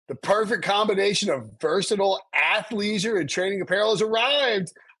The perfect combination of versatile athleisure and training apparel has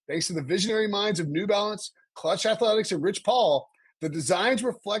arrived. Thanks to the visionary minds of New Balance, Clutch Athletics, and Rich Paul, the designs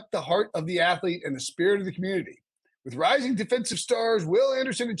reflect the heart of the athlete and the spirit of the community. With rising defensive stars Will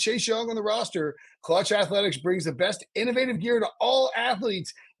Anderson and Chase Young on the roster, Clutch Athletics brings the best innovative gear to all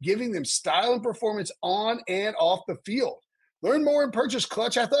athletes, giving them style and performance on and off the field. Learn more and purchase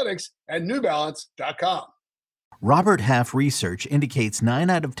Clutch Athletics at newbalance.com. Robert Half research indicates 9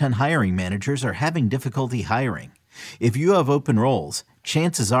 out of 10 hiring managers are having difficulty hiring. If you have open roles,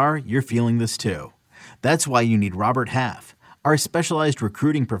 chances are you're feeling this too. That's why you need Robert Half. Our specialized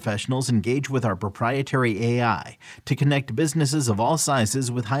recruiting professionals engage with our proprietary AI to connect businesses of all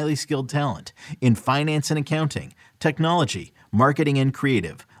sizes with highly skilled talent in finance and accounting, technology, marketing and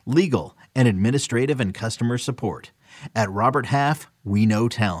creative, legal, and administrative and customer support. At Robert Half, we know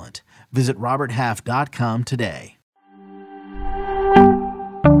talent. Visit roberthalf.com today.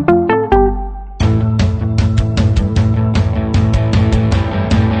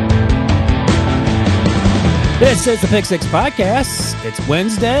 This is the Pick Six Podcast. It's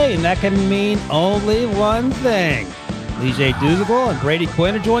Wednesday, and that can mean only one thing. Lige Douzable and Brady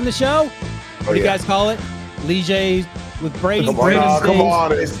Quinn are joining the show. What do you guys call it? Lige with Brady? Come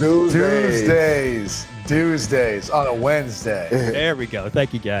on, it's Tuesdays on a Wednesday. There we go.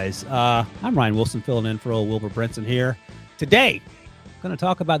 Thank you, guys. I'm Ryan Wilson, filling in for old Wilbur Brinson here. Today, I'm going to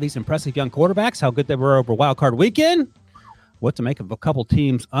talk about these impressive young quarterbacks, how good they were over Wild Card Weekend, what to make of a couple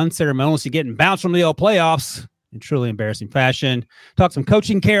teams unceremoniously getting bounced from the old playoffs in truly embarrassing fashion, talk some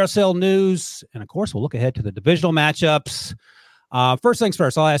coaching carousel news, and of course, we'll look ahead to the divisional matchups. First things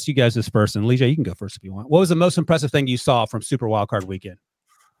first, I'll ask you guys this first, and Lige, you can go first if you want. What was the most impressive thing you saw from Super Wild Card Weekend?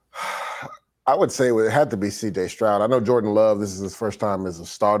 I would say it had to be C.J. Stroud. I know Jordan Love, this is his first time as a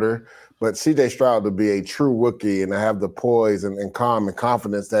starter, but C.J. Stroud to be a true rookie and to have the poise and calm and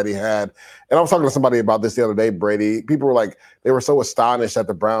confidence that he had. And I was talking to somebody about this the other day, Brady. People were like, they were so astonished that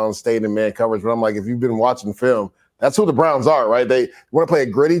the Browns stayed in man coverage. But I'm like, if you've been watching film, that's who the Browns are, right? They want to play a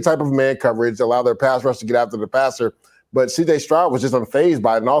gritty type of man coverage, allow their pass rush to get after the passer. But C.J. Stroud was just unfazed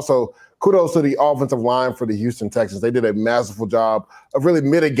by it. And also, kudos to the offensive line for the Houston Texans. They did a masterful job of really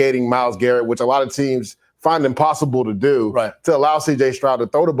mitigating Myles Garrett, which a lot of teams find impossible to do, to allow C.J. Stroud to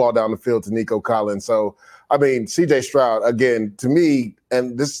throw the ball down the field to Nico Collins. So, I mean, C.J. Stroud, again, to me,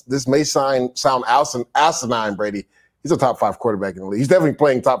 and this may sound asinine, Brady, he's a top 5 quarterback in the league. He's definitely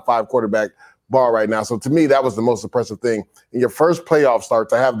playing top 5 quarterback ball right now. So, to me, that was the most impressive thing. In your first playoff start,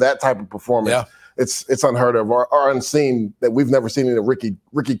 to have that type of performance, it's unheard of or unseen, that we've never seen in a rookie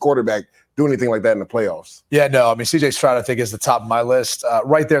quarterback do anything like that in the playoffs. Yeah, no, I mean, C.J. Stroud, I think, is the top of my list.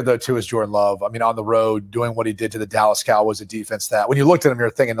 Right there, though, too, is Jordan Love. I mean, on the road, doing what he did to the Dallas Cowboys, a defense that, when you looked at him, you're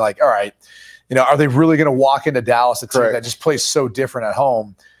thinking, like, all right, are they really going to walk into Dallas, a team that just plays so different at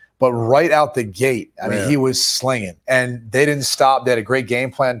home? But right out the gate, I mean, he was slinging. And they didn't stop. They had a great game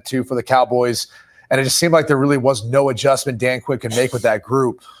plan, too, for the Cowboys. And it just seemed like there really was no adjustment Dan Quinn could make with that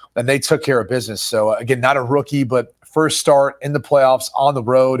group. And they took care of business. So, again, not a rookie, but first start in the playoffs on the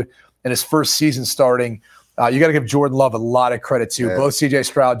road in his first season starting. You got to give Jordan Love a lot of credit, too. Both C.J.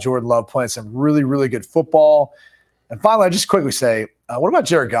 Stroud, Jordan Love playing some really, really good football. And finally, I just quickly say, what about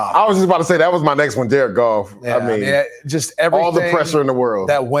Jared Goff? I was just about to say that was my next one, Jared Goff. Yeah, I mean, just everything. All the pressure in the world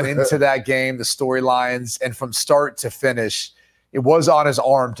that went into that game, the storylines, and from start to finish, it was on his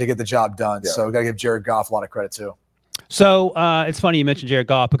arm to get the job done. So we got to give Jared Goff a lot of credit, too. So it's funny you mentioned Jared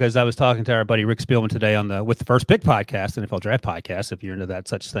Goff, because I was talking to our buddy Rick Spielman today with the First Pick podcast, NFL Draft podcast, if you're into that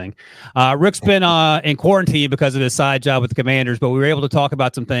such thing. Rick's been in quarantine because of his side job with the Commanders, but we were able to talk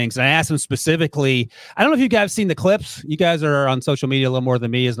about some things. And I asked him specifically, I don't know if you guys have seen the clips. You guys are on social media a little more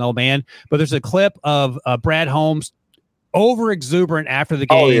than me as an old man, but there's a clip of Brad Holmes over exuberant after the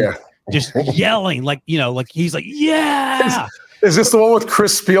game, just yelling like he's like, yeah. Is this the one with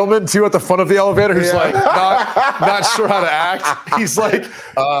Chris Spielman, too, at the front of the elevator, who's like not sure how to act? He's like,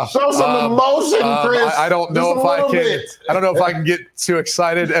 show some emotion, Chris. I don't know if I can. I don't know if I can get too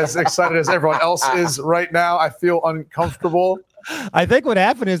excited as everyone else is right now. I feel uncomfortable. I think what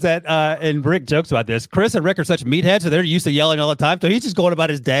happened is that, and Rick jokes about this, Chris and Rick are such meatheads, so they're used to yelling all the time, so he's just going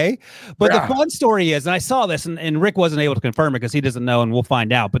about his day. But the fun story is, and I saw this, and Rick wasn't able to confirm it because he doesn't know, and we'll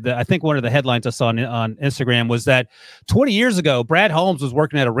find out, but I think one of the headlines I saw on Instagram was that 20 years ago, Brad Holmes was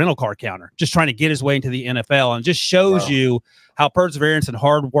working at a rental car counter, just trying to get his way into the NFL, and just shows you how perseverance and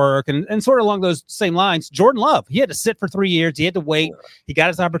hard work, and sort of along those same lines, Jordan Love, he had to sit for 3 years. He had to wait. He got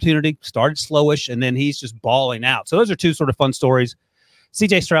his opportunity, started slowish, and then he's just balling out. So those are two sort of fun stories.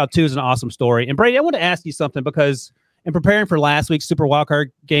 C.J. Stroud, too, is an awesome story. And Brady, I want to ask you something, because in preparing for last week's Super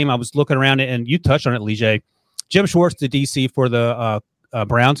Wildcard game, I was looking around it, and you touched on it, Lige. Jim Schwartz, the DC for the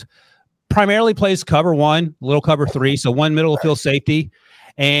Browns. Primarily plays cover 1, little cover 3, so one middle of field safety.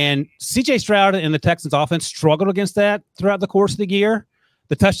 And C.J. Stroud and the Texans offense struggled against that throughout the course of the year.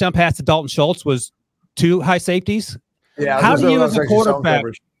 The touchdown pass to Dalton Schultz was 2 high safeties. Yeah, how do you as a quarterback?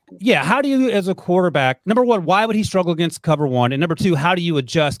 Yeah, how do you as a quarterback? Number one, why would he struggle against cover 1? And number 2, how do you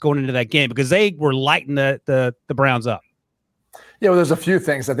adjust going into that game because they were lighting the Browns up? Yeah, well, there's a few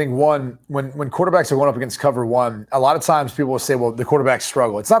things. I think one, when quarterbacks are going up against cover 1, a lot of times people will say, well, the quarterbacks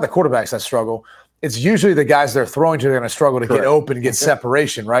struggle. It's not the quarterbacks that struggle. It's usually the guys they're throwing to are going to struggle to get open and get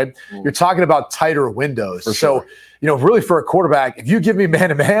separation, right? You're talking about tighter windows. So, really for a quarterback, if you give me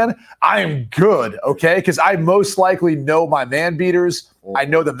man-to-man, I am good, okay? Because I most likely know my man beaters. I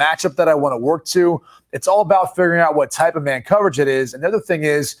know the matchup that I want to work to. It's all about figuring out what type of man coverage it is. Another thing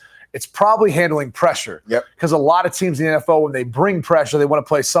is, it's probably handling pressure. Yep. Because a lot of teams in the NFL, when they bring pressure, they want to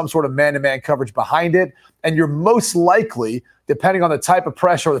play some sort of man-to-man coverage behind it. And you're most likely, depending on the type of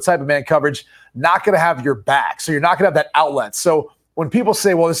pressure or the type of man coverage, not going to have your back. So you're not going to have that outlet. So when people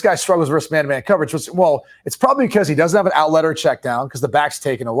say, well, this guy struggles versus man-to-man coverage, well, it's probably because he doesn't have an outlet or a check down because the back's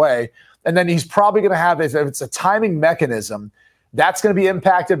taken away. And then he's probably going to have, if it's a timing mechanism, that's going to be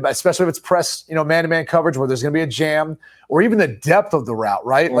impacted, especially if it's press, man-to-man coverage where there's going to be a jam or even the depth of the route,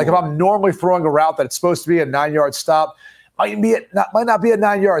 right? Like if I'm normally throwing a route that's supposed to be a 9-yard stop, might not be at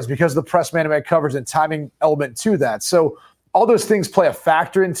 9 yards because of the press man-to-man coverage and timing element to that. So all those things play a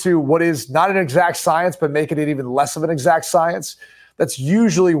factor into what is not an exact science, but making it even less of an exact science. That's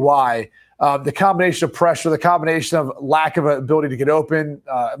usually why the combination of pressure, the combination of lack of ability to get open,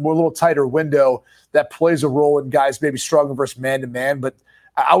 more a little tighter window, that plays a role in guys maybe struggling versus man-to-man. But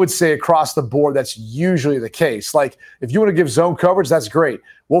I would say across the board, that's usually the case. Like if you want to give zone coverage, that's great.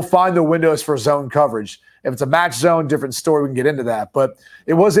 We'll find the windows for zone coverage. If it's a match zone, different story, we can get into that. But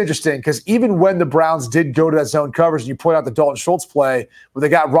it was interesting because even when the Browns did go to that zone coverage, and you point out the Dalton Schultz play where they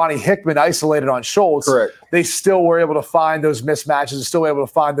got Ronnie Hickman isolated on Schultz, correct, they still were able to find those mismatches and still able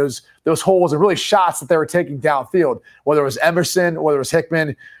to find those holes and really shots that they were taking downfield, whether it was Emerson, whether it was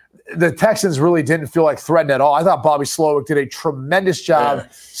Hickman. The Texans really didn't feel like threatened at all. I thought Bobby Slowick did a tremendous job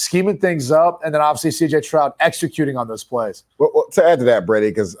scheming things up, and then obviously C.J. Stroud executing on those plays. Well, to add to that,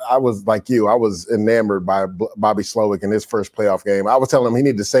 Brady, because I was like you, I was enamored by Bobby Slowick in his first playoff game. I was telling him he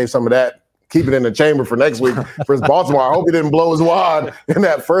needed to save some of that, keep it in the chamber for next week for his Baltimore. I hope he didn't blow his wad in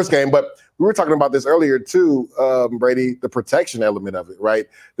that first game. But we were talking about this earlier too, Brady, the protection element of it, right?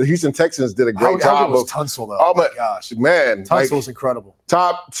 The Houston Texans did a great job. How was Tunsil, though? Oh my gosh, man. Tunsil was incredible.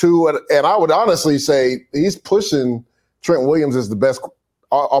 Top 2, and I would honestly say he's pushing Trent Williams as the best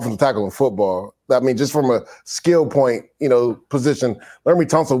offensive tackle in football. I mean, just from a skill point, position. Laremy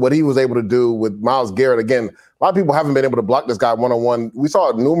Tunsil, what he was able to do with Myles Garrett. Again, a lot of people haven't been able to block this guy one-on-one. We saw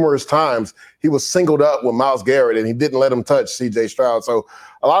it numerous times. He was singled up with Myles Garrett, and he didn't let him touch C.J. Stroud. So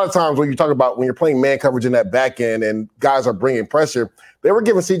a lot of times when you talk about when you're playing man coverage in that back end and guys are bringing pressure, they were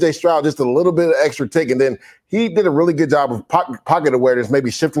giving C.J. Stroud just a little bit of extra tick, and then he did a really good job of pocket awareness,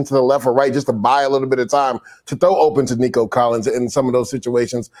 maybe shifting to the left or right just to buy a little bit of time to throw open to Nico Collins in some of those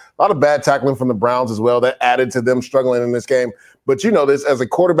situations. A lot of bad tackling from the Browns as well that added to them struggling in this game. But you know this as a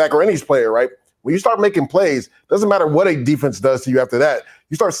quarterback or any player, right? When you start making plays, doesn't matter what a defense does to you after that.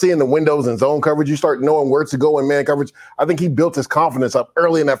 You start seeing the windows and zone coverage. You start knowing where to go in man coverage. I think he built his confidence up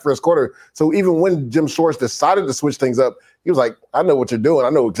early in that first quarter. So even when Jim Schwartz decided to switch things up, he was like, I know what you're doing. I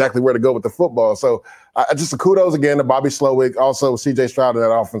know exactly where to go with the football. So just a kudos again to Bobby Slowick, also C.J. Stroud in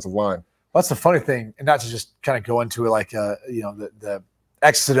that offensive line. Well, that's the funny thing, and not to just kind of go into like the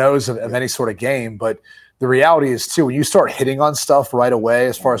X's and O's of any sort of game, but the reality is too, when you start hitting on stuff right away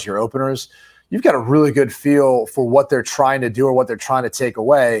as far as your openers, you've got a really good feel for what they're trying to do or what they're trying to take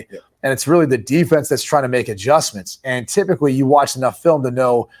away. Yeah. And it's really the defense that's trying to make adjustments. And typically you watch enough film to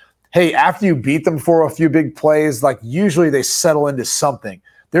know, hey, after you beat them for a few big plays, like usually they settle into something.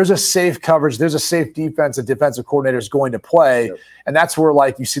 There's a safe coverage. There's a safe defense a defensive coordinator is going to play. Yep. And that's where,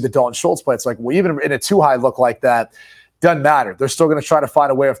 like, you see the Dalton Schultz play. It's like, well, even in a too-high look like that, doesn't matter. They're still going to try to find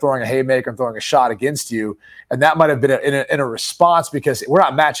a way of throwing a haymaker and throwing a shot against you. And that might have been in a response because we're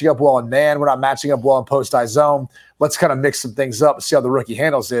not matching up well in man. We're not matching up well in post-eye zone. Let's kind of mix some things up and see how the rookie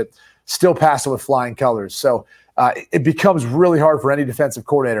handles it. Still pass it with flying colors. So it becomes really hard for any defensive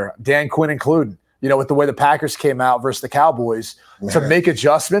coordinator, Dan Quinn included, with the way the Packers came out versus the Cowboys, to make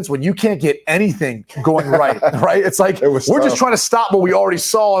adjustments when you can't get anything going right, right? It's like we're just trying to stop what we already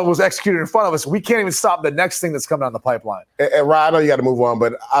saw and was executed in front of us. We can't even stop the next thing that's coming down the pipeline. And Ryan, I know you got to move on,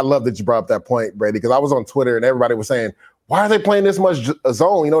 but I love that you brought up that point, Brady, because I was on Twitter and everybody was saying, why are they playing this much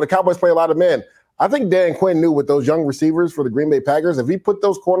zone? The Cowboys play a lot of men. I think Dan Quinn knew with those young receivers for the Green Bay Packers, if he put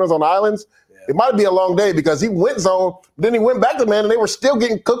those corners on islands, It might be a long day because he went zone, then he went back to man, and they were still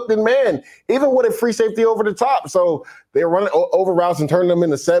getting cooked in man, even with a free safety over the top. So they were running over routes and turning them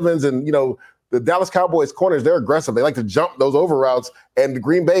into sevens. And, the Dallas Cowboys corners, they're aggressive. They like to jump those over routes. And the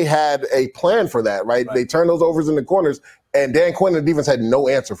Green Bay had a plan for that, right? They turned those overs into corners, and Dan Quinn and the defense had no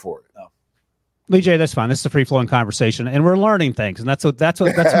answer for it. No. BJ, that's fine. This is a free-flowing conversation, and we're learning things, and that's what this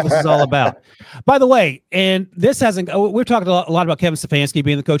is all about. By the way, and this hasn't. We're talking a lot about Kevin Stefanski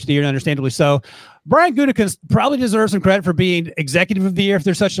being the coach of the year, and understandably so. Brian Gutekunst probably deserves some credit for being executive of the year if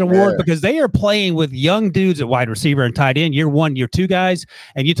there's such an award, because they are playing with young dudes at wide receiver and tight end, year one, year two guys.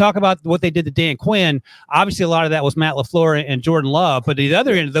 And you talk about what they did to Dan Quinn. Obviously, a lot of that was Matt LaFleur and Jordan Love, but at the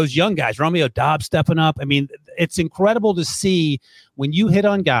other end of those young guys, Romeo Doubs stepping up. I mean, it's incredible to see when you hit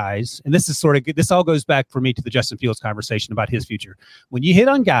on guys, and this all goes back for me to the Justin Fields conversation about his future. When you hit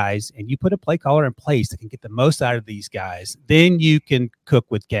on guys and you put a play caller in place that can get the most out of these guys, then you can cook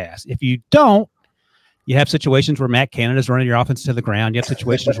with gas. If you don't, you have situations where Matt Canada's running your offense to the ground. You have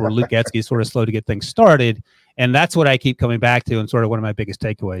situations where Luke Getsky is sort of slow to get things started. And that's what I keep coming back to and sort of one of my biggest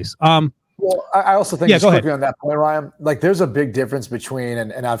takeaways. Well, I also think just quickly on that point, Ryan, like there's a big difference between,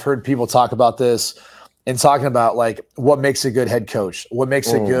 and I've heard people talk about this and talking about like what makes a good head coach, what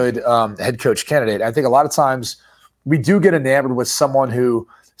makes a good head coach candidate. I think a lot of times we do get enamored with someone who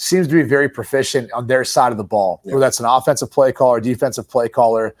seems to be very proficient on their side of the ball, whether that's an offensive play caller, defensive play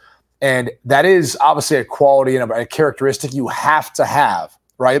caller. And that is obviously a quality and a characteristic you have to have,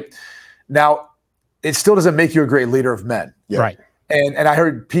 right? Now, it still doesn't make you a great leader of men. Right. And I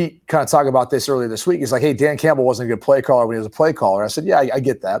heard Pete kind of talk about this earlier this week. He's like, hey, Dan Campbell wasn't a good play caller when he was a play caller. I said, yeah, I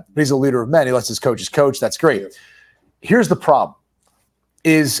get that. But he's a leader of men. He lets his coaches coach. That's great. Here's the problem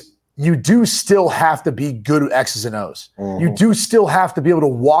is you do still have to be good at X's and O's. You do still have to be able to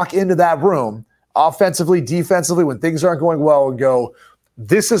walk into that room offensively, defensively, when things aren't going well and go,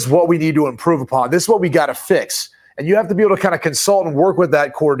 this is what we need to improve upon. This is what we got to fix. And you have to be able to kind of consult and work with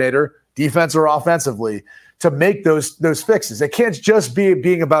that coordinator, defense or offensively, to make those fixes. It can't just be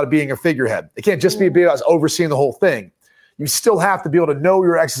being a figurehead. It can't just be about overseeing the whole thing. You still have to be able to know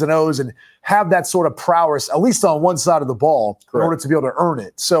your X's and O's and have that sort of prowess, at least on one side of the ball, in order to be able to earn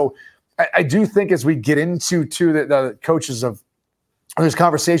it. So I do think as we get into the coaches of – there's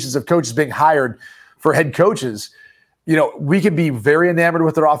conversations of coaches being hired for head coaches – we can be very enamored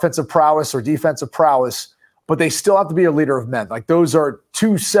with their offensive prowess or defensive prowess, but they still have to be a leader of men. Like those are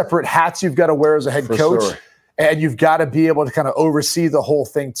two separate hats you've got to wear as a head coach. Sure. And you've got to be able to kind of oversee the whole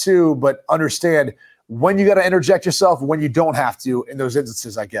thing too, but understand when you got to interject yourself, when you don't have to in those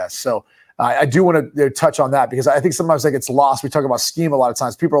instances, I guess. So I do want to touch on that because I think sometimes that gets lost. We talk about scheme a lot of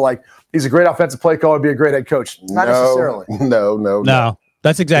times. People are like, he's a great offensive play caller, be a great head coach. Not necessarily. No.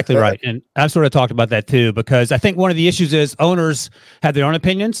 That's exactly right. And I've sort of talked about that too, because I think one of the issues is owners have their own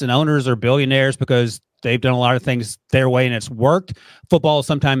opinions and owners are billionaires because they've done a lot of things their way and it's worked. Football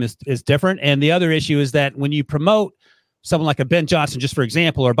sometimes is different. And the other issue is that when you promote someone like a Ben Johnson, just for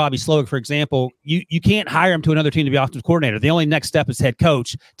example, or Bobby Slowick, for example, you can't hire him to another team to be offensive coordinator. The only next step is head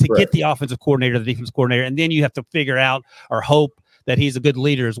coach to get the offensive coordinator, the defensive coordinator, and then you have to figure out or hope that he's a good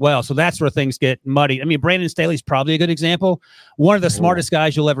leader as well. So that's where things get muddy. I mean, Brandon Staley's probably a good example. One of the smartest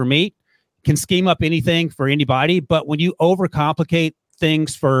guys you'll ever meet, can scheme up anything for anybody. But when you overcomplicate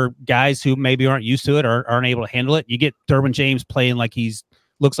things for guys who maybe aren't used to it or aren't able to handle it, you get Derwin James playing like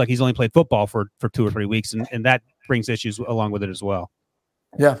looks like he's only played football for 2 or 3 weeks. And that brings issues along with it as well.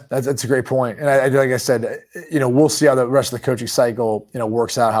 Yeah, that's a great point. And I like I said, we'll see how the rest of the coaching cycle,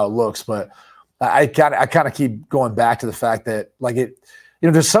 works out, how it looks. But I kind of keep going back to the fact that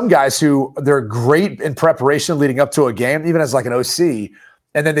there's some guys who they're great in preparation leading up to a game, even as like an OC,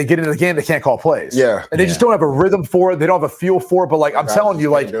 and then they get into the game, they can't call plays. Yeah. And they just don't have a rhythm for it. They don't have a feel for it. But I'm telling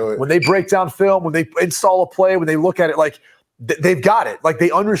you, when they break down film, when they install a play, when they look at it, they've got it. Like they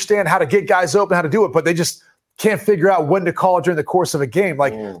understand how to get guys open, how to do it, but they just can't figure out when to call it during the course of a game.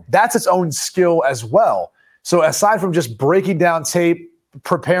 That's its own skill as well. So aside from just breaking down tape,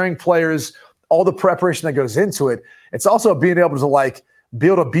 preparing players, all the preparation that goes into it, it's also being able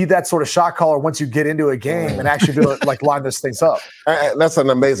to be that sort of shot caller once you get into a game and actually be able to line those things up. That's an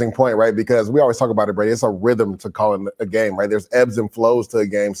amazing point, right? Because we always talk about it, Brady. It's a rhythm to calling a game, right? There's ebbs and flows to a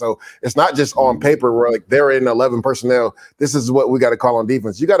game. So it's not just on paper where they're in 11 personnel. This is what we got to call on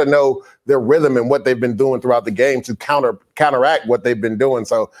defense. You got to know their rhythm and what they've been doing throughout the game to counteract what they've been doing.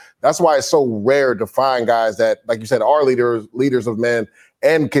 So that's why it's so rare to find guys that, like you said, are leaders of men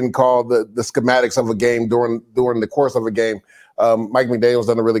and can call the schematics of a game during the course of a game. Mike McDaniel's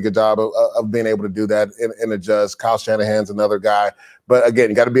done a really good job of being able to do that and adjust. Kyle Shanahan's another guy. But again,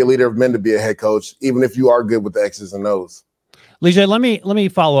 you got to be a leader of men to be a head coach, even if you are good with the X's and O's. Leger, let me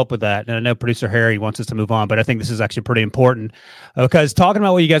follow up with that. And I know producer Harry wants us to move on, but I think this is actually pretty important because talking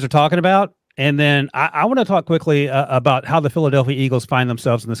about what you guys are talking about, and then I want to talk quickly about how the Philadelphia Eagles find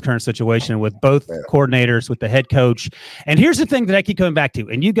themselves in this current situation with both coordinators, with the head coach. And here's the thing that I keep coming back to,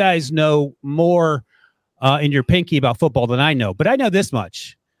 and you guys know more in your pinky about football than I know, but I know this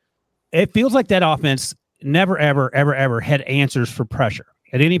much. It feels like that offense never, ever had answers for pressure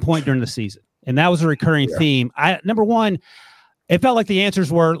at any point during the season. And that was a recurring theme. Number one, it felt like the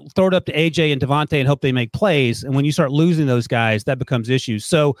answers were throw it up to AJ and Devontae and hope they make plays. And when you start losing those guys, that becomes issues.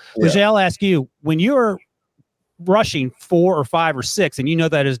 So, Leger, I'll ask you, when you're rushing 4 or 5 or 6, and you know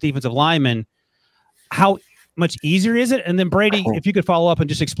that as defensive lineman, how much easier is it? And then Brady, if you could follow up and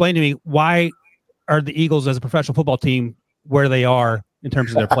just explain to me, why are the Eagles as a professional football team where they are in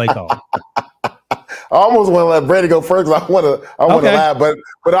terms of their play call? I almost want to let Brady go first. I want to laugh,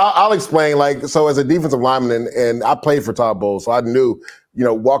 but I'll explain. Like, so as a defensive lineman, and I played for Todd Bowles, so I knew,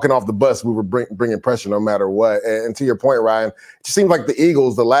 walking off the bus, we were bringing pressure no matter what. And to your point, Ryan, it just seems like the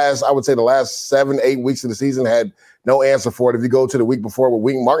Eagles, the last 7-8 weeks of the season had no answer for it. If you go to the week before with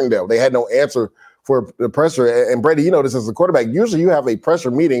Wink Martindale, they had no answer for the pressure. And Brady, you know this as a quarterback. Usually you have a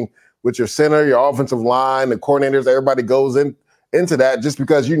pressure meeting with your center, your offensive line, the coordinators. Everybody goes into that just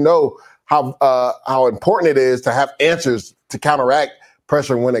because how important it is to have answers to counteract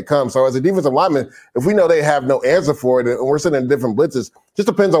pressure when it comes. So as a defensive lineman, if we know they have no answer for it and we're sending different blitzes, just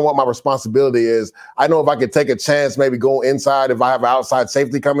depends on what my responsibility is. I know if I could take a chance, maybe go inside if I have an outside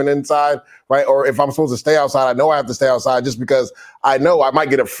safety coming inside, right? Or if I'm supposed to stay outside, I know I have to stay outside just because I know I might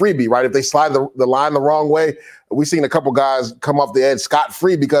get a freebie, right? If they slide the line the wrong way, we've seen a couple guys come off the edge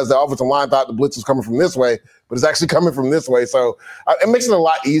scot-free because the offensive line thought the blitz was coming from this way, but it's actually coming from this way. So it makes it a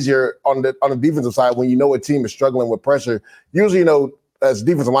lot easier on the defensive side when you know a team is struggling with pressure. Usually, as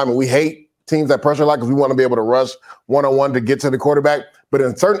defensive linemen, we hate teams that pressure a lot because we want to be able to rush one-on-one to get to the quarterback. But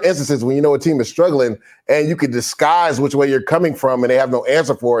in certain instances, when you know a team is struggling and you can disguise which way you're coming from and they have no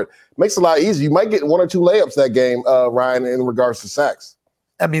answer for it, it makes it a lot easier. You might get 1 or 2 layups that game, Ryan, in regards to sacks.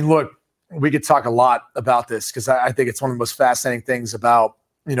 I mean, look, we could talk a lot about this because I think it's one of the most fascinating things about,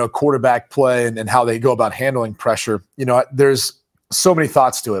 quarterback play and how they go about handling pressure. There's so many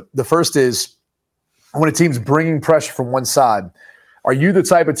thoughts to it. The first is when a team's bringing pressure from one side, are you the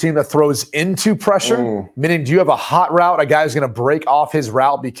type of team that throws into pressure? Meaning, do you have a hot route, a guy who's going to break off his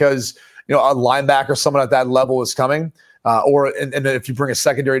route because, a linebacker, someone at that level is coming? Or if you bring a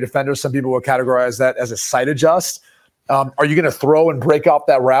secondary defender, some people will categorize that as a sight adjust. Are you going to throw and break off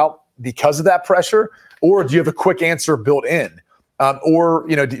that route because of that pressure? Or do you have a quick answer built in? Or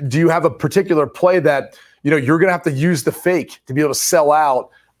do you have a particular play that, you're going to have to use the fake to be able to sell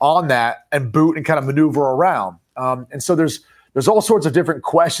out on that and boot and kind of maneuver around? And so there's all sorts of different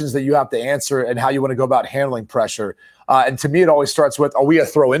questions that you have to answer and how you want to go about handling pressure. And to me, it always starts with, are we a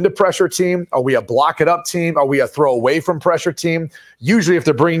throw into pressure team? Are we a block it up team? Are we a throw away from pressure team? Usually if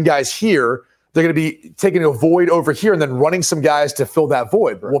they're bringing guys here, they're going to be taking a void over here and then running some guys to fill that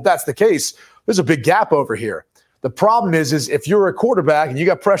void. Well, if that's the case, there's a big gap over here. The problem is if you're a quarterback and you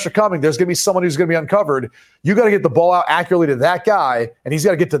got pressure coming, there's going to be someone who's going to be uncovered. You got to get the ball out accurately to that guy, and he's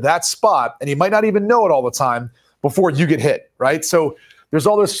got to get to that spot, and he might not even know it all the time before you get hit, right? So there's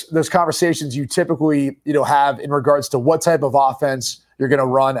all those conversations you typically have in regards to what type of offense you're going to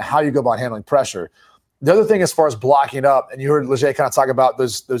run, how you go about handling pressure. The other thing as far as blocking up, and you heard Leger kind of talk about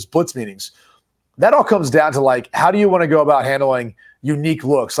those blitz meetings, that all comes down to how do you want to go about handling unique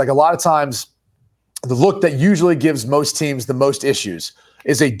looks? Like a lot of times, the look that usually gives most teams the most issues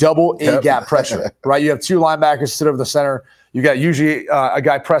is a double A-gap pressure, right? You have 2 linebackers sit over the center. You got usually a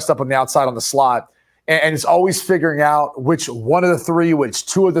guy pressed up on the outside on the slot. And it's always figuring out which one of the 3, which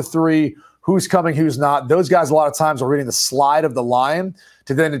 2 of the 3, who's coming, who's not. Those guys a lot of times are reading the slide of the line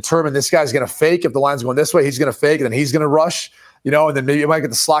to then determine this guy's going to fake. If the line's going this way, he's going to fake, and then he's going to rush, and then maybe you might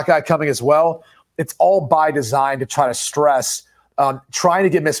get the slot guy coming as well. It's all by design to try to stress trying to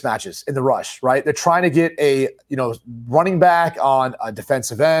get mismatches in the rush, right? They're trying to get a, running back on a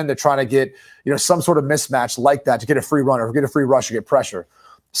defensive end. They're trying to get, some sort of mismatch like that to get a free runner or get a free rush or get pressure.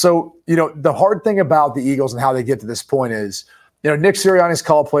 So, the hard thing about the Eagles and how they get to this point is, Nick Sirianni's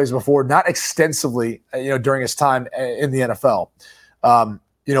called plays before, not extensively, during his time in the NFL.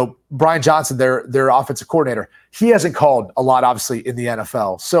 Brian Johnson, their offensive coordinator, he hasn't called a lot, obviously, in the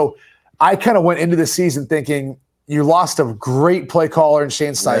NFL. So I kind of went into the season thinking, you lost a great play caller in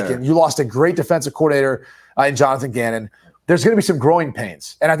Shane Steichen. Yeah. You lost a great defensive coordinator in Jonathan Gannon. There's going to be some growing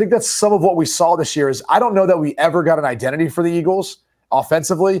pains. And I think that's some of what we saw this year is I don't know that we ever got an identity for the Eagles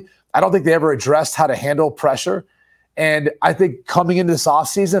offensively. I don't think they ever addressed how to handle pressure. And I think coming into this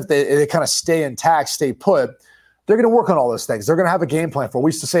offseason, if they kind of stay intact, stay put, they're going to work on all those things. They're going to have a game plan for it. We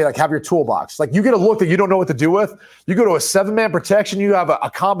used to say, like, have your toolbox. Like, you get a look that you don't know what to do with. You go to a 7-man protection, you have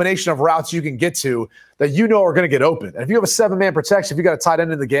a combination of routes you can get to that you know are going to get open. And if you have a 7-man protection, if you got a tight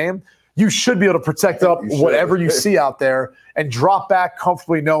end in the game, you should be able to protect up whatever you see out there and drop back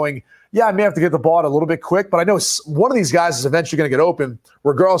comfortably knowing, yeah, I may have to get the ball out a little bit quick, but I know one of these guys is eventually going to get open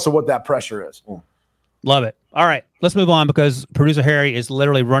regardless of what that pressure is. Love it. All right, let's move on because producer Harry is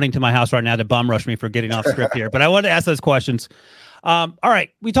literally running to my house right now to bum rush me for getting off script here. But I wanted to ask those questions. All right,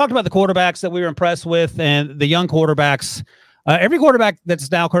 we talked about the quarterbacks that we were impressed with and the young quarterbacks. Every quarterback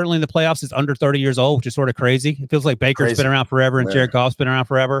that's now currently in the playoffs is under 30 years old, which is sort of crazy. It feels like Baker's been around forever and Jared Goff's been around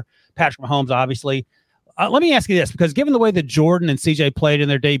forever. Patrick Mahomes, obviously. Let me ask you this, because given the way that Jordan and CJ played in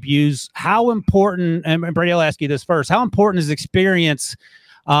their debuts, how important, and Brady, I'll ask you this first, how important is experience?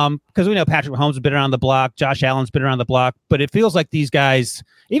 Because we know Patrick Mahomes has been around the block, Josh Allen's been around the block, but it feels like these guys,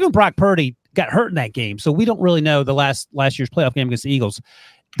 even Brock Purdy, got hurt in that game. So we don't really know the last year's playoff game against the Eagles.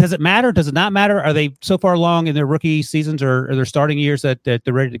 Does it matter? Does it not matter? Are they so far along in their rookie seasons or their starting years that they're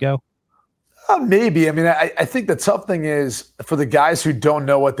ready to go? Maybe. I mean, I think the tough thing is for the guys who don't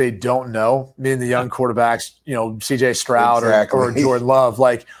know what they don't know, meaning the young quarterbacks, CJ Stroud or Jordan Love,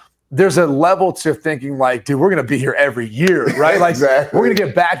 like there's a level to thinking like, dude, we're going to be here every year, right? Like we're going to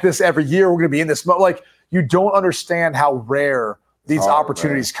get back this every year. We're going to be in this mode. Like you don't understand how rare these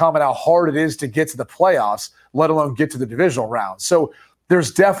opportunities come and how hard it is to get to the playoffs, let alone get to the divisional round. So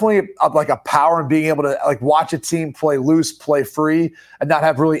there's definitely a power in being able to like watch a team play loose, play free, and not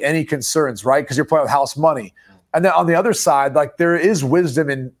have really any concerns, right? Because you're playing with house money. And then on the other side, like there is wisdom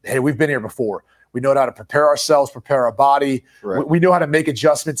in, hey, we've been here before. We know how to prepare ourselves, prepare our body. Right. We know how to make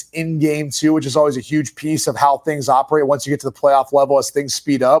adjustments in game too, which is always a huge piece of how things operate once you get to the playoff level as things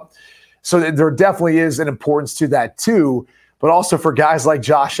speed up. So there definitely is an importance to that too. But also for guys like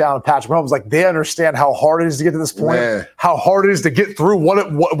Josh Allen and Patrick Mahomes, like they understand how hard it is to get to this point, how hard it is to get through one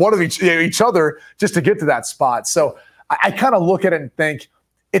of each other just to get to that spot. So I kind of look at it and think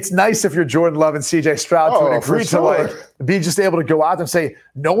it's nice if you're Jordan Love and CJ Stroud to an degree to like be just able to go out there and say,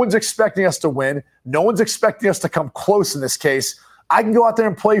 no one's expecting us to win. No one's expecting us to come close in this case. I can go out there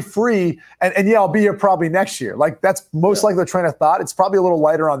and play free, and yeah, I'll be here probably next year. Like that's most likely the train of thought. It's probably a little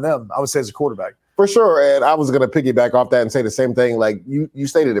lighter on them, I would say, as a quarterback. For sure, and I was going to piggyback off that and say the same thing. Like you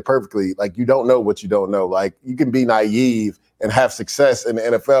stated it perfectly. Like you don't know what you don't know. Like you can be naive and have success in the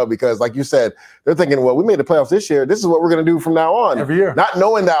NFL because, like you said, they're thinking, well, we made the playoffs this year. This is what we're going to do from now on. Every year. Not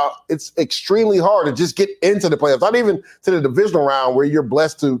knowing that it's extremely hard to just get into the playoffs, not even to the divisional round where you're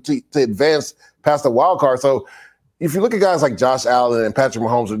blessed to advance past the wild card. So if you look at guys like Josh Allen and Patrick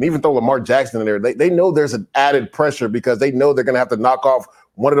Mahomes, and even throw Lamar Jackson in there, they know there's an added pressure because they know they're going to have to knock off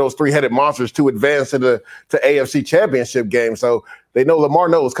one of those three-headed monsters to advance to AFC Championship game. So they know Lamar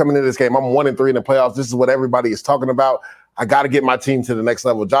knows coming into this game, I'm 1-3 in the playoffs. This is what everybody is talking about. I got to get my team to the next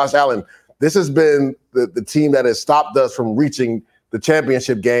level. Josh Allen, this has been the team that has stopped us from reaching the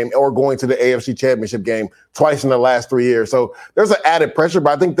championship game or going to the AFC Championship game twice in the last 3 years. So there's an added pressure,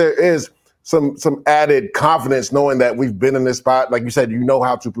 but I think there is some added confidence knowing that we've been in this spot. Like you said, you know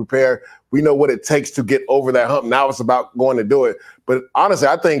how to prepare. We know what it takes to get over that hump. Now it's about going to do it. But honestly,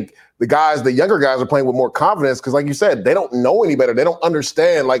 I think the younger guys are playing with more confidence because, like you said, they don't know any better. They don't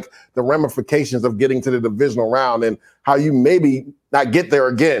understand like the ramifications of getting to the divisional round and how you maybe not get there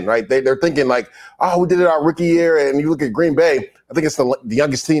again, right? They're thinking like, oh, we did it our rookie year. And you look at Green Bay, I think it's the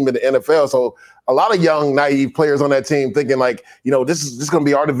youngest team in the NFL. So a lot of young, naive players on that team thinking like, this is going to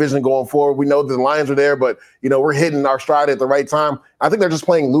be our division going forward. We know the Lions are there, but, we're hitting our stride at the right time. I think they're just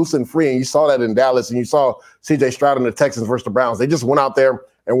playing loose and free. And you saw that in Dallas and you saw CJ Stroud and the Texans versus the Browns. They just went out there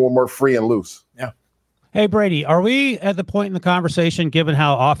and were more free and loose. Yeah. Hey, Brady, are we at the point in the conversation, given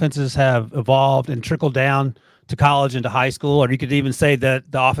how offenses have evolved and trickled down to college and to high school, or you could even say that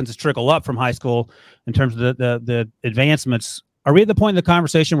the offenses trickle up from high school in terms of the advancements? Are we at the point in the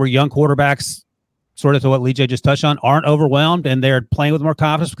conversation where young quarterbacks, sort of to what Lee J just touched on, aren't overwhelmed and they're playing with more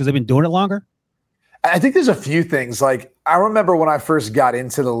confidence because they've been doing it longer? I think there's a few things. Like, I remember when I first got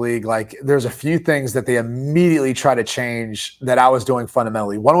into the league, like there's a few things that they immediately try to change that I was doing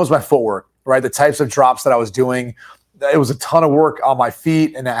fundamentally. One was my footwork, right? The types of drops that I was doing. It was a ton of work on my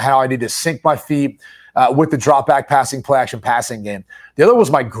feet and how I need to sink my feet with the drop back passing, play action passing game. The other was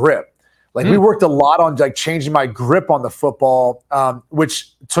my grip. Like we worked a lot on like changing my grip on the football,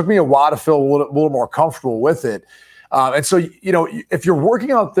 which took me a while to feel a little more comfortable with it. And so, if you're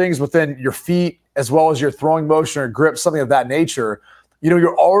working on things within your feet as well as your throwing motion or grip, something of that nature,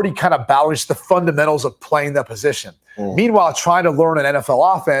 you're already kind of balanced the fundamentals of playing that position. Meanwhile, trying to learn an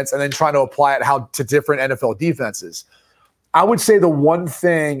NFL offense and then trying to apply it to different NFL defenses. I would say the one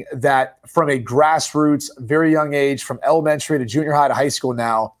thing that from a grassroots, very young age, from elementary to junior high to high school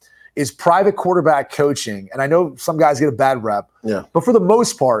now, is private quarterback coaching. And I know some guys get a bad rep, but for the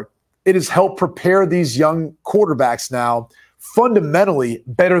most part, it has helped prepare these young quarterbacks now fundamentally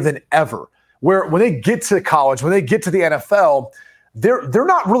better than ever. Where when they get to college, when they get to the NFL, they're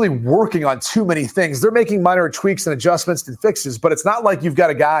not really working on too many things. They're making minor tweaks and adjustments and fixes, but it's not like you've got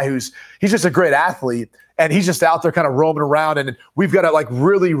a guy he's just a great athlete and he's just out there kind of roaming around and we've got to like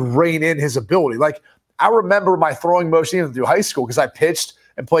really rein in his ability. Like I remember my throwing motion even through high school because I pitched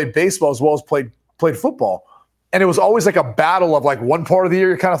and played baseball as well as played football. And it was always like a battle of like one part of the year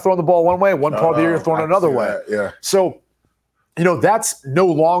you're kind of throwing the ball one way, one part of the year you're throwing another way. Yeah. So, that's no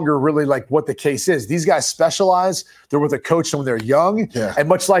longer really like what the case is. These guys specialize. They're with a coach when they're young. Yeah. And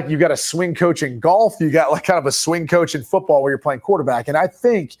much like you got a swing coach in golf, you got like kind of a swing coach in football where you're playing quarterback. And I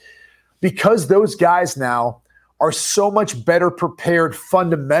think because those guys now are so much better prepared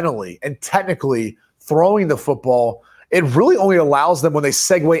fundamentally and technically throwing the football, it really only allows them when they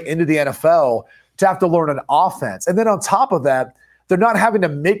segue into the NFL to have to learn an offense. And then on top of that, they're not having to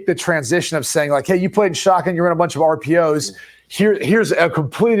make the transition of saying like, hey, you played in shotgun, you're in a bunch of RPOs. Here's a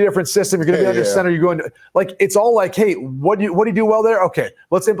completely different system. You're going to be under center. You're going to like, it's all like, hey, what do you do well there? Okay,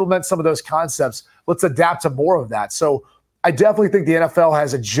 let's implement some of those concepts. Let's adapt to more of that. So I definitely think the NFL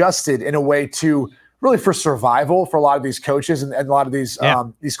has adjusted in a way to really for survival for a lot of these coaches and a lot of these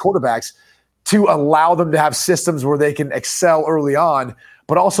quarterbacks to allow them to have systems where they can excel early on.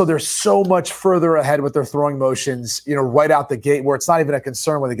 But also they're so much further ahead with their throwing motions, right out the gate where it's not even a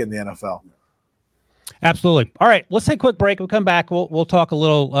concern when they get in the NFL. Absolutely. All right, let's take a quick break. We'll come back. We'll talk a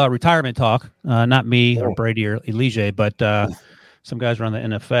little retirement talk. Not me or Brady or Elijah, but some guys around the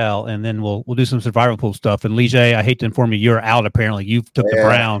NFL, and then we'll do some survival pool stuff. And Elijah, I hate to inform you, you're out apparently. You took the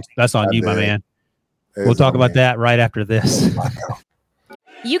Browns. That's on you, my man. We'll talk about that right after this.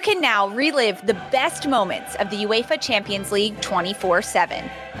 You can now relive the best moments of the UEFA Champions League 24/7.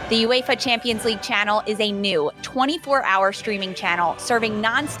 The UEFA Champions League channel is a new 24-hour streaming channel serving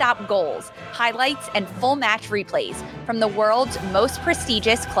nonstop goals, highlights, and full match replays from the world's most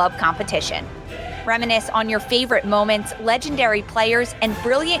prestigious club competition. Reminisce on your favorite moments, legendary players, and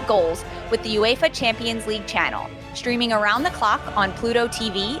brilliant goals with the UEFA Champions League channel, streaming around the clock on Pluto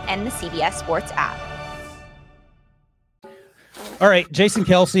TV and the CBS Sports app. All right, Jason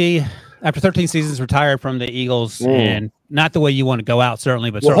Kelce, after 13 seasons, retired from the Eagles, and not the way you want to go out, certainly,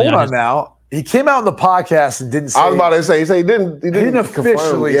 but certainly. Hold on now. He came out on the podcast and didn't say. I was about to say, he didn't officially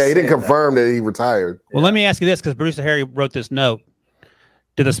confirm. Yeah, he didn't confirm that he retired. Well, let me ask you this, because Bruce Harry wrote this note.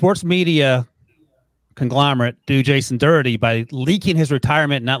 Did the sports media conglomerate do Jason dirty by leaking his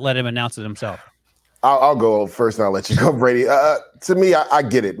retirement and not let him announce it himself? I'll go first and I'll let you go, Brady. To me, I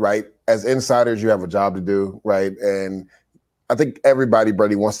get it, right? As insiders, you have a job to do, right? And I think everybody,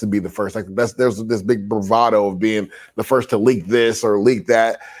 Brady, wants to be the first. Like there's this big bravado of being the first to leak this or leak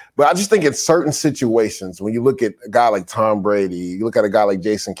that. But I just think in certain situations, when you look at a guy like Tom Brady, you look at a guy like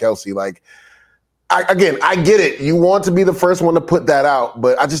Jason Kelce, like, I get it. You want to be the first one to put that out,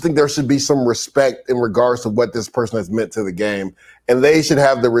 but I just think there should be some respect in regards to what this person has meant to the game. And they should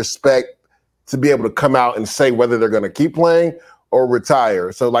have the respect to be able to come out and say whether they're going to keep playing or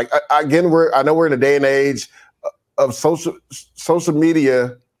retire. So, like, I know we're in a day and age of social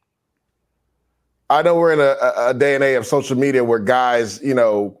media. I know we're in a day and age of social media where guys,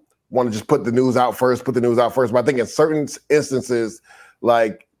 want to just put the news out first. But I think in certain instances,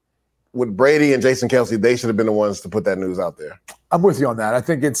 like with Brady and Jason Kelce, they should have been the ones to put that news out there. I'm with you on that. I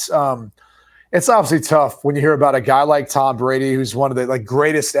think it's obviously tough when you hear about a guy like Tom Brady, who's one of the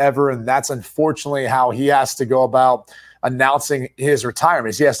greatest ever, and that's unfortunately how he has to go about announcing his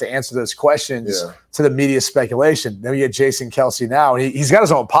retirement. He has to answer those questions to the media speculation. Then you get Jason Kelce now, and he's got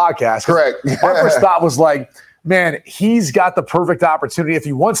his own podcast. Correct. My first thought was like, man, he's got the perfect opportunity if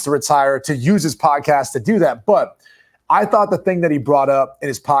he wants to retire to use his podcast to do that. But I thought the thing that he brought up in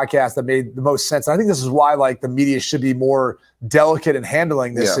his podcast that made the most sense, and I think this is why the media should be more delicate in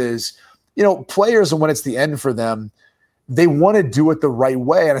handling this is, players, and when it's the end for them, they want to do it the right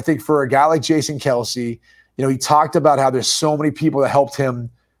way. And I think for a guy like Jason Kelce, he talked about how there's so many people that helped him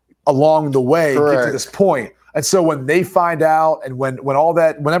along the way get to this point. And so when they find out and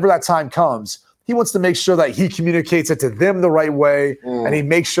whenever that time comes, he wants to make sure that he communicates it to them the right way. And he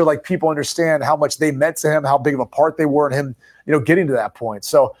makes sure people understand how much they meant to him, how big of a part they were in him, getting to that point.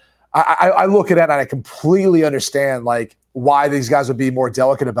 So I look at it and I completely understand why these guys would be more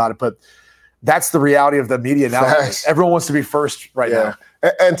delicate about it. But that's the reality of the media nowadays. Everyone wants to be first right now.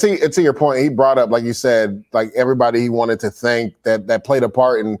 And to your point, he brought up, like you said, everybody he wanted to thank that played a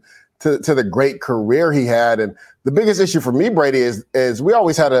part in to the great career he had. And the biggest issue for me, Brady, is we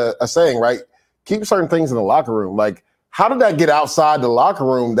always had a saying, right? Keep certain things in the locker room. Like, how did that get outside the locker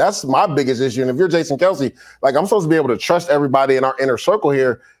room? That's my biggest issue. And if you're Jason Kelce, like, I'm supposed to be able to trust everybody in our inner circle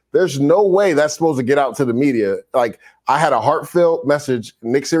here. There's no way that's supposed to get out to the media. Like, I had a heartfelt message.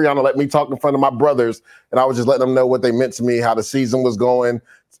 Nick Sirianni let me talk in front of my brothers, and I was just letting them know what they meant to me, how the season was going,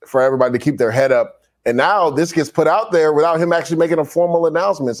 for everybody to keep their head up. And now this gets put out there without him actually making a formal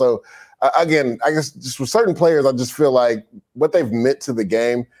announcement. So, again, I guess just with certain players, I just feel like what they've meant to the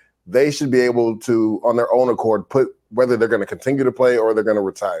game, they should be able to, on their own accord, put whether they're going to continue to play or they're going to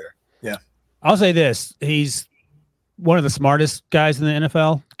retire. Yeah. I'll say this. He's one of the smartest guys in the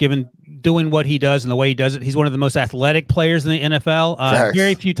NFL, doing what he does and the way he does it. He's one of the most athletic players in the NFL.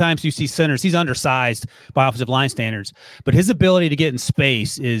 Very few times you see centers. He's undersized by offensive line standards, but his ability to get in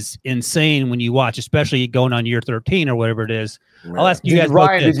space is insane when you watch, especially going on year 13 or whatever it is. Man. I'll ask you guys.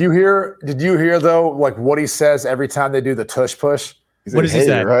 Ryan, did you hear though, like what he says every time they do the tush push? What does he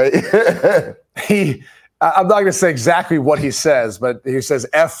say? Right? I'm not going to say exactly what he says, but he says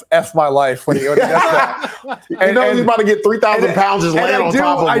F my life when he does that. And he's about to get 3,000 pounds just laying on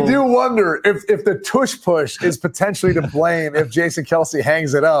top of him. I do wonder if the tush push is potentially to blame if Jason Kelce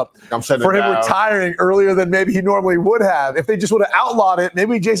hangs it up for him retiring earlier than maybe he normally would have. If they just would have outlawed it,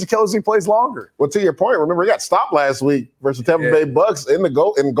 maybe Jason Kelce plays longer. Well, to your point, remember he got stopped last week versus Tampa Bay Bucks in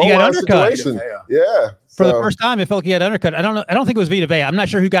goal line situation. Yeah. For the first time, it felt like he had undercut. I don't think it was Vita Vea. I'm not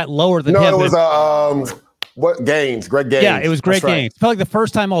sure who got lower than him. No, it was Greg Gaines. Yeah, it was Greg Gaines. It felt like the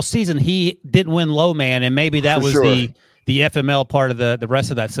first time all season he didn't win low man, and maybe that was the FML part of the rest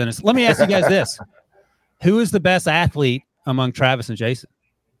of that sentence. Let me ask you guys this. Who is the best athlete among Travis and Jason?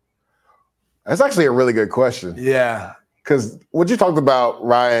 That's actually a really good question. Yeah. Because what you talked about,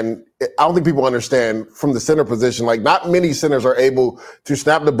 Ryan, I don't think people understand from the center position. Like, not many centers are able to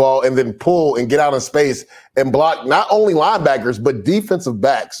snap the ball and then pull and get out of space and block not only linebackers, but defensive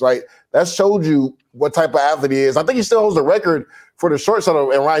backs, right? That showed you what type of athlete he is. I think he still holds the record for the short shuttle.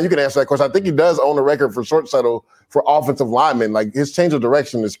 And Ryan, you can answer that question. I think he does own the record for short shuttle for offensive linemen. Like, his change of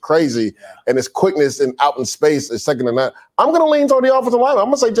direction is crazy, and his quickness and out in space is second to none. I'm going to lean toward the offensive lineman. I'm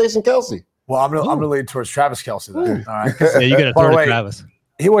going to say Jason Kelce. Well, I'm going to lean towards Travis Kelce then. All right. Yeah, you got to throw to Travis.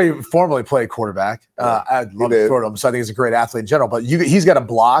 He formerly played quarterback. I'd love to throw to him, so I think he's a great athlete in general. But he's got to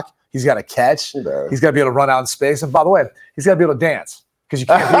block. He's got to catch. He's got to be able to run out in space. And by the way, he's got to be able to dance. Because you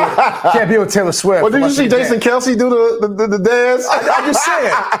can't be with Taylor Swift. Well, did you see Jason Kelce do the dance? I'm just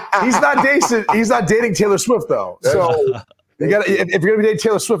saying he's not dating Taylor Swift though. So if you're gonna be dating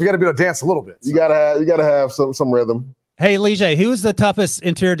Taylor Swift, you got to be able to dance a little bit. So. You gotta have some rhythm. Hey, Lige, who was the toughest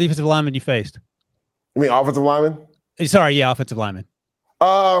interior defensive lineman you faced? You mean offensive lineman? Sorry, yeah, offensive lineman.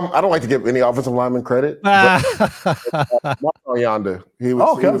 I don't like to give any offensive lineman credit. Yonder, he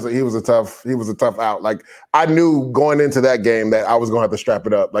was a tough out. Like, I knew going into that game that I was gonna have to strap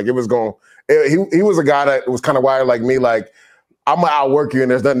it up. Like, he was a guy that was kind of wired like me. Like, I'm gonna outwork you,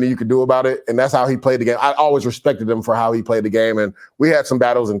 and there's nothing you can do about it. And that's how he played the game. I always respected him for how he played the game. And we had some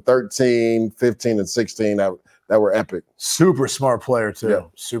battles in 13, 15, and 16 that were epic. Super smart player too. Yeah.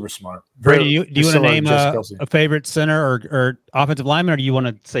 Super smart. Brady, do you want to name a favorite center or offensive lineman, or do you want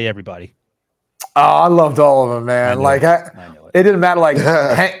to say everybody? Oh, I loved all of them, man. It didn't matter. Like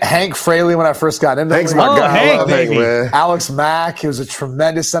Hank Fraley when I first got into Hank's my guy. Hank, baby. Man. Alex Mack, he was a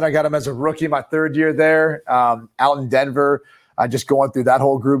tremendous center. I got him as a rookie my third year there. Out in Denver, just going through that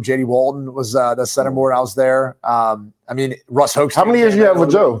whole group. J.D. Walton was the center board. I was there. Russ Hoax. How many years you have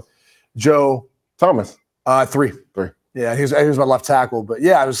with Joe? Joe Thomas. 3. Yeah, he was my left tackle. But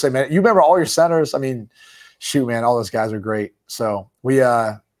yeah, I was saying, man, you remember all your centers? I mean, shoot, man, all those guys are great. So you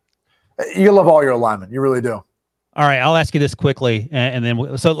love all your alignment. You really do. All right, I'll ask you this quickly, and then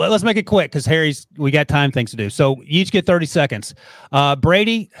let's make it quick because we got things to do. So you each get 30 seconds.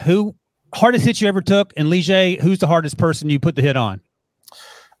 Brady, who hardest hit you ever took, and Lige, who's the hardest person you put the hit on?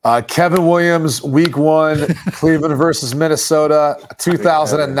 Kevin Williams, week 1, Cleveland versus Minnesota,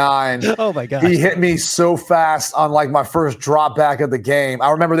 2009. Oh my God. He hit me so fast on like my first drop back of the game. I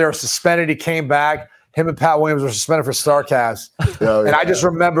remember they were suspended. He came back. Him and Pat Williams were suspended for StarCast. And I just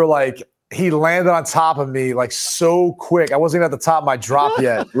remember like he landed on top of me like so quick. I wasn't even at the top of my drop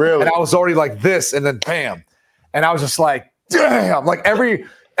yet. Really? And I was already like this, and then bam. And I was just like, damn. Like every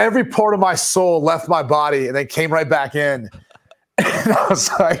part of my soul left my body and then came right back in. And I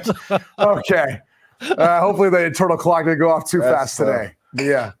was like, okay. Hopefully the internal clock didn't go off too fast today. But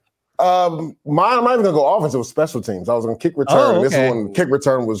yeah. I'm not even going to go offense. It was special teams. I was going to kick return. Oh, okay. This one, kick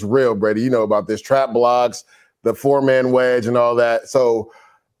return was real, Brady. You know about this. Trap blocks, the 4-man wedge and all that. So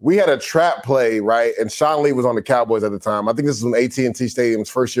we had a trap play, right? And Sean Lee was on the Cowboys at the time. I think this was in AT&T Stadium's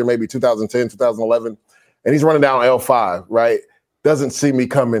first year, maybe 2010, 2011. And he's running down L5, right? Doesn't see me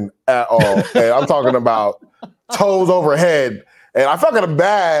coming at all. And I'm talking about toes overhead. And I felt kind of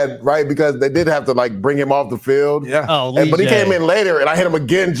bad, right? Because they did have to like bring him off the field. Yeah. But he came in later and I hit him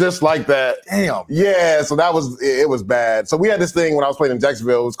again just like that. Damn. Yeah, so it was bad. So we had this thing when I was playing in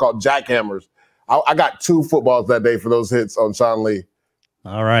Jacksonville. It was called jackhammers. I got 2 footballs that day for those hits on Sean Lee.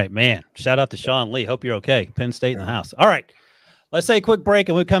 All right, man. Shout out to Sean Lee. Hope you're okay. Penn State in the house. All right. Let's take a quick break,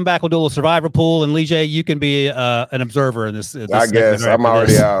 and when we come back, we'll do a little survivor pool. And Lee J, you can be an observer in this I guess. I'm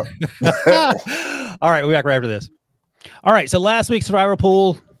already out. All right, we'll be back right after this. All right, so last week's survivor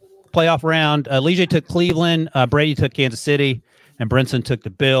pool playoff round, Lee J took Cleveland, Brady took Kansas City, and Brinson took the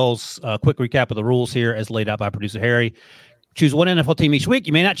Bills. Quick recap of the rules here as laid out by producer Harry. Choose one NFL team each week.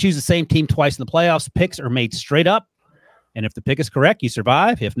 You may not choose the same team twice in the playoffs. Picks are made straight up. And if the pick is correct, you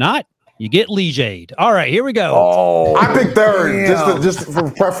survive. If not, you get Lee Jade. All right, here we go. Oh, I picked third. Just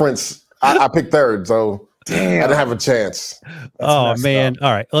for preference. I picked third, so I didn't have a chance. That's man. Up.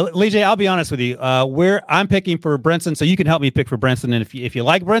 All right. Well, Lee J, I'll be honest with you. I'm picking for Brinson, so you can help me pick for Brinson. And if you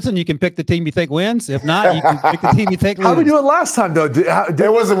like Brinson, you can pick the team you think wins. If not, you can pick the team you think loses. How did we do it last time, though?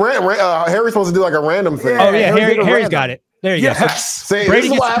 There was Harry's supposed to do like a random thing. Oh, yeah. Harry's got it. There you go. See, Brady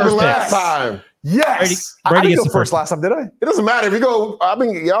this is what happened last time. Yes. Brady I didn't go first last time, did I? It doesn't matter. If you go, I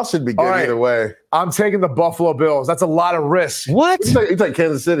mean, y'all should be good either way. I'm taking the Buffalo Bills. That's a lot of risk. What? You take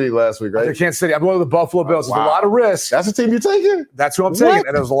Kansas City last week, right? I took Kansas City. I'm going to the Buffalo Bills. It's a lot of risk. That's the team you're taking? That's who I'm taking.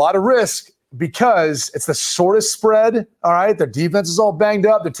 And there's a lot of risk because it's the shortest spread. All right. Their defense is all banged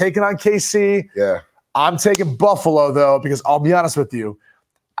up. They're taking on KC. Yeah. I'm taking Buffalo, though, because I'll be honest with you.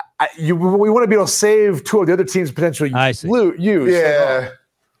 We want to be able to save 2 of the other teams potentially use. Yeah.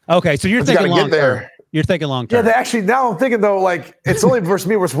 Okay, so you're thinking long term. You're thinking long term. Yeah, now I'm thinking though, like it's only versus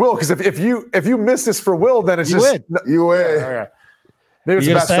me versus Will, because if you miss this for Will, then it's you just win. You win. Yeah, all right. Maybe it's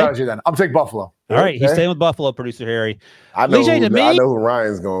the best strategy then. I'm taking Buffalo. All right, he's staying with Buffalo, producer Harry. I know who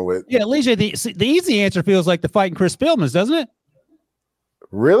Ryan's going with. Yeah, Lee J, the easy answer feels like the fighting Chris Spielman's, doesn't it?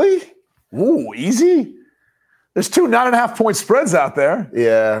 Really? Ooh, easy. There's 2 9.5-point spreads out there.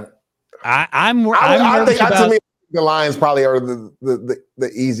 Yeah. I think to me, the Lions probably are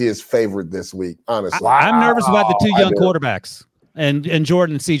the easiest favorite this week, honestly. I'm nervous about the 2 young quarterbacks and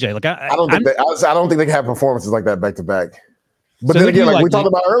Jordan and CJ. Like I don't think they can have performances like that back to back. But then again, like we talked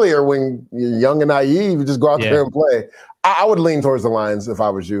about earlier, when you're young and naive, you just go out there and play. I would lean towards the Lions if I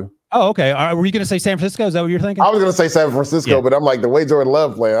was you. Oh, okay. Were you going to say San Francisco? Is that what you're thinking? I was going to say San Francisco, but I'm like, the way Jordan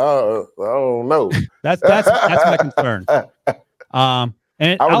Love playing, I don't know. That's my concern.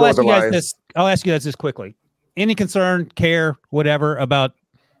 And I'll ask you guys this quickly. Any concern, care, whatever about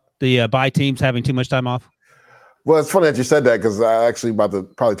the bye teams having too much time off? Well, it's funny that you said that because I actually about to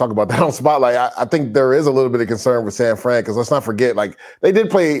probably talk about that on Spotlight. I think there is a little bit of concern with San Fran because let's not forget, like they did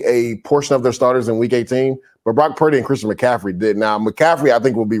play a portion of their starters in Week 18, but Brock Purdy and Christian McCaffrey did. Now, McCaffrey, I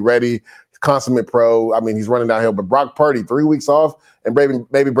think, will be ready, consummate pro. I mean, he's running downhill, but Brock Purdy, 3 weeks off, and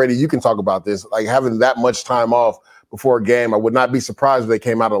maybe Brady, you can talk about this, like having that much time off before a game. I would not be surprised if they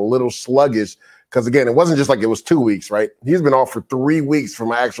came out a little sluggish because, again, it wasn't just like it was 2 weeks, right? He's been off for 3 weeks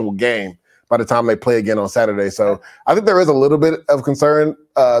from an actual game by the time they play again on Saturday. So I think there is a little bit of concern.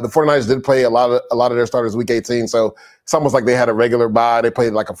 The 49ers did play a lot of their starters Week 18, so it's almost like they had a regular bye. They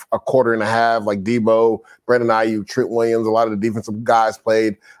played like a quarter and a half, like Debo, Brandon Ayuk, Trent Williams. A lot of the defensive guys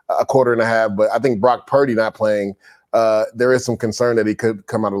played a quarter and a half. But I think Brock Purdy not playing, there is some concern that he could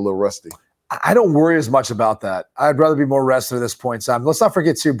come out a little rusty. I don't worry as much about that. I'd rather be more rested at this point in time. Let's not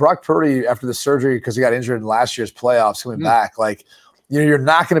forget, too, Brock Purdy, after the surgery, because he got injured in last year's playoffs, coming back, like, you're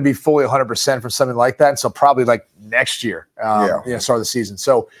not going to be fully 100% for something like that until probably like next year, start of the season.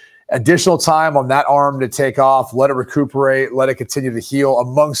 So additional time on that arm to take off, let it recuperate, let it continue to heal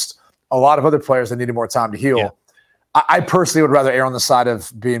amongst a lot of other players that needed more time to heal. Yeah. I personally would rather err on the side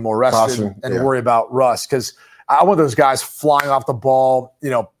of being more rested and worry about rust because I want those guys flying off the ball,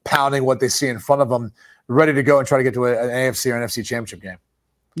 pounding what they see in front of them, ready to go and try to get to an AFC or NFC championship game.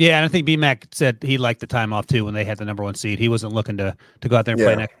 Yeah, and I think B-Mac said he liked the time off, too, when they had the number 1 seed. He wasn't looking to go out there and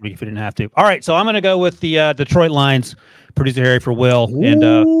play next week if he didn't have to. All right, so I'm going to go with the Detroit Lions, producer Harry for Will. And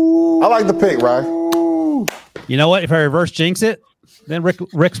I like the pick, right? You know what? If I reverse jinx it, then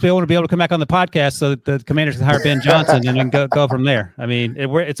Rick Spiel will be able to come back on the podcast so that the Commanders can hire Ben Johnson and then go from there. I mean,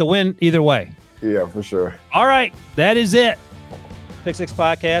 it's a win either way. Yeah, for sure. All right, that is it. Pick Six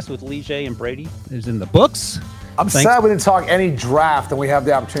Podcast with Lee J and Brady is in the books. I'm sad we didn't talk any draft and we have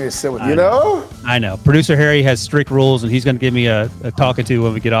the opportunity to sit with you. know? I know. Producer Harry has strict rules, and he's going to give me a talking to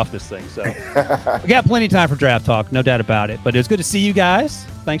when we get off this thing. So we got plenty of time for draft talk, no doubt about it. But it was good to see you guys.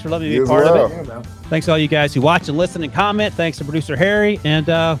 Thanks for letting me be a part of it. Yeah, Thanks to all you guys who watch and listen and comment. Thanks to Producer Harry. And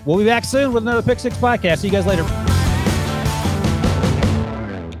we'll be back soon with another Pick Six podcast. See you guys later.